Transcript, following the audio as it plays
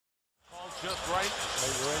just right.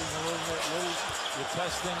 You're waiting a little bit. You're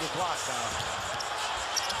testing the clock now.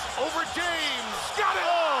 Over James. Got it!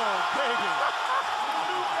 Oh, baby.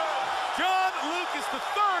 John Lucas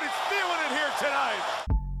III is feeling it here tonight.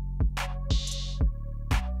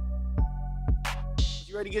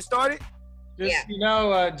 You ready to get started?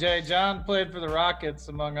 Jay, John played for the Rockets,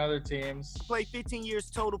 among other teams. Played 15 years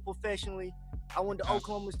total professionally. I went to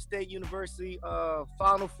Oklahoma State University,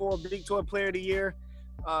 Final Four, Big 12 Player of the Year,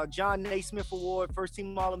 John Naismith Award, First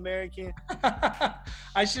Team All-American.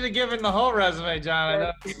 I should have given the whole resume,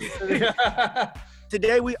 John.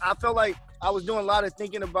 Today, I felt like I was doing a lot of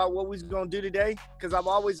thinking about what we was going to do today because I'm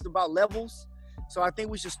always about levels. So I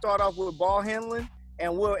think we should start off with ball handling,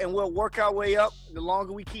 and we'll work our way up the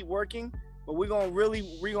longer we keep working. But we're gonna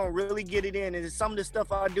really get it in. And it's some of the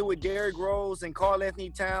stuff I do with Derrick Rose and Karl Anthony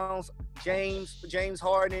Towns, James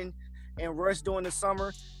Harden, and Russ during the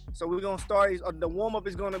summer. So we're gonna start. The warm up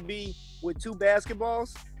is gonna be with 2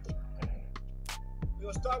 basketballs. We're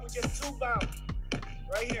gonna start with just 2 bounds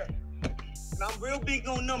right here. And I'm real big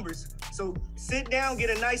on numbers. So sit down, get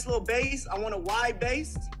a nice little base. I want a wide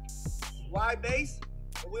base.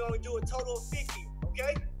 And we're gonna do a total of 50.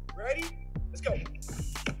 Okay? Ready? Let's go.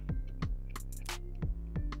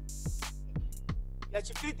 Got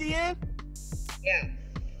your 50 in? Yeah.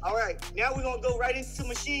 All right, now we're gonna go right into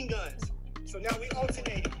machine guns. So now we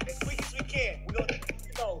alternate as quick as we can. We're gonna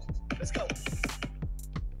do those. Let's go.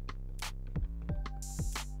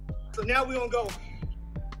 So now we're gonna go.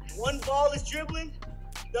 One ball is dribbling,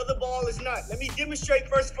 the other ball is not. Let me demonstrate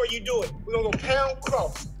first before you do it. We're gonna go pound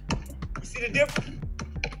cross. You see the difference?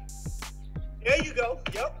 There you go.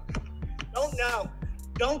 Yep.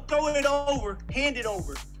 Don't throw it over, hand it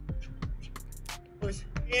over.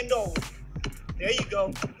 Hand over. There you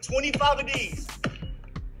go. 25 of these.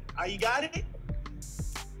 You got it?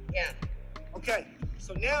 Yeah. Okay.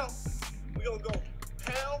 So now we're gonna go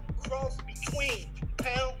pound, cross, between.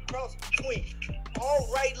 Pound, cross, between. All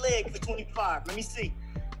right leg for 25. Let me see.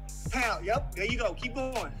 Pound. Yep. There you go. Keep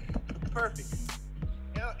going. Perfect.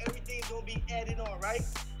 Now everything's gonna be added on, right?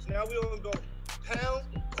 So now we're gonna go pound,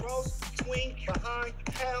 cross, between, behind,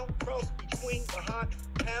 pound, cross, between, behind,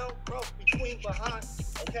 pound, cross, between, behind.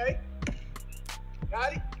 Okay?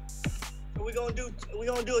 Got it? So we're gonna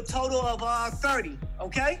do a total of 30.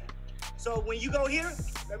 Okay? So when you go here,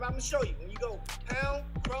 I'm gonna show you. When you go pound,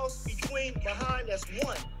 cross, between, behind, that's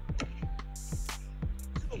 1.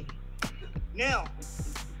 2. Now,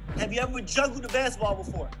 have you ever juggled a basketball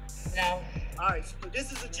before? No. All right, so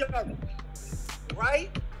this is a juggle. Right?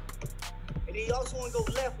 And then you also want to go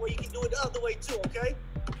left where you can do it the other way too, okay?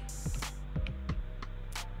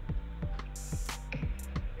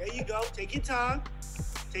 There you go. Take your time.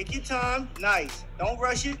 Nice. Don't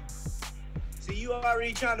rush it. So you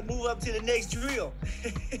already trying to move up to the next drill.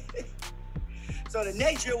 So the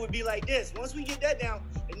next drill would be like this. Once we get that down,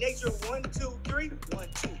 the next drill, 1, 2, 3, 1,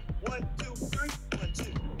 2, 1, 2, 3, 1, 2,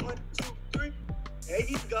 1, 2, 3. There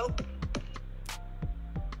you go.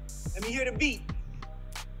 Let me hear the beat.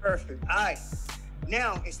 Perfect. All right.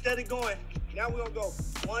 Now, instead of going, now we're going to go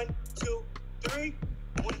 1, 2, 3,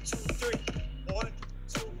 1, 2, 3, 1,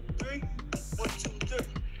 2, 3, 1, 2,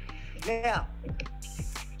 3. Now,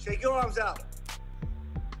 shake your arms out.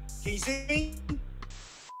 Can you see me?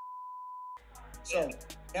 So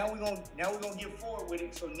now we're gonna get forward with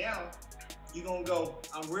it. So now you're gonna go.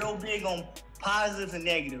 I'm real big on positives and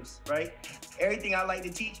negatives, right? Everything I like to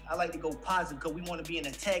teach, I like to go positive because we want to be in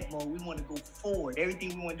attack mode. We want to go forward. Everything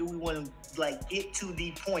we want to do, we want to get to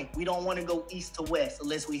the point. We don't want to go east to west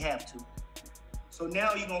unless we have to. So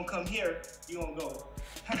now you're gonna come here. You're gonna go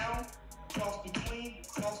pound, cross between,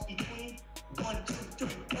 1, 2,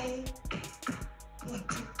 3, boom. 1,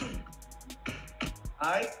 2, 3.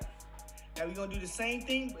 All right. Now we're gonna do the same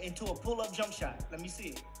thing into a pull-up jump shot. Let me see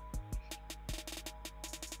it.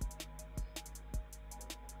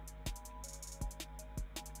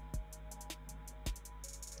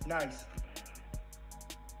 Nice.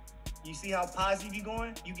 You see how positive you're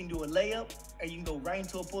going? You can do a layup, or you can go right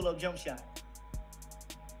into a pull-up jump shot.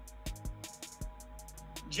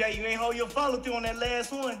 Jay, you ain't hold your follow-through on that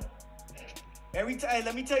last one. Every time, hey,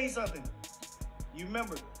 let me tell you something. You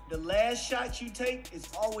remember, the last shot you take is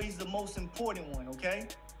always the most important one, okay?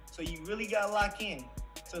 So you really gotta lock in.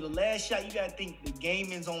 So the last shot, you gotta think the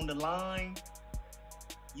game is on the line.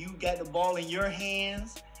 You got the ball in your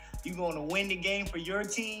hands. You're gonna win the game for your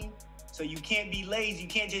team. So you can't be lazy. You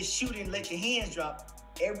can't just shoot it and let your hands drop.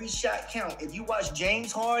 Every shot counts. If you watch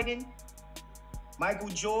James Harden, Michael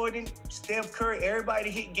Jordan, Steph Curry, everybody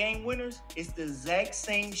that hit game winners, it's the exact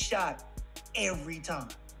same shot every time.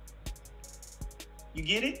 You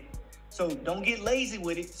get it? So don't get lazy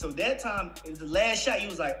with it. So that time, it was the last shot, you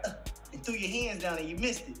was like, and threw your hands down and you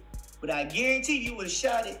missed it. But I guarantee you would have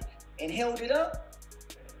shot it and held it up.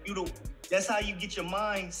 That's how you get your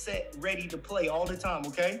mind set ready to play all the time,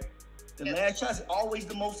 okay? The last shot is always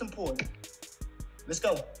the most important. Let's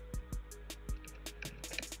go.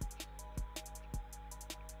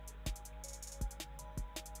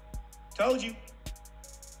 Told you.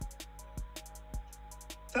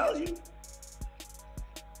 Told you.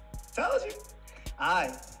 Told you. All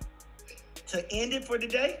right. To end it for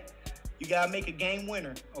today, you got to make a game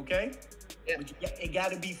winner, okay? Yeah. It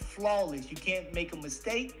got to be flawless. You can't make a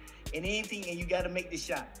mistake in anything, and you got to make the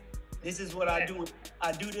shot. This is what I do.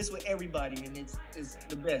 I do this with everybody, and it's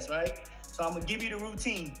the best, right? So I'm going to give you the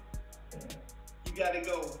routine. You got to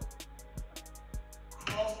go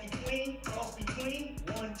cross between,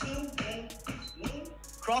 1, 2, boom, boom.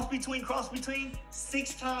 Cross between,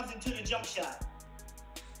 6 times into the jump shot.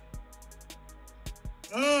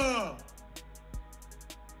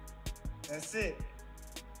 That's it.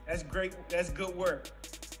 That's great. That's good work.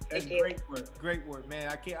 That's great work. Great work,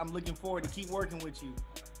 man. I'm looking forward to keep working with you.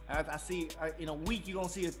 I see in a week you're gonna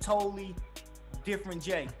see a totally different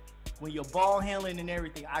Jay. When you're ball handling and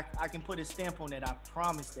everything, I can put a stamp on that. I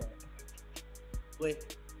promise that.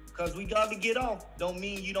 But because we got to get off, don't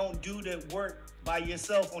mean you don't do the work by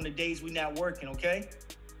yourself on the days we're not working, okay?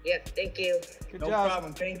 Yep, thank you. Good No job.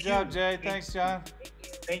 problem. Thank Good you. job, Jay. Thanks, John.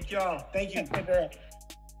 Thank y'all. Thank you.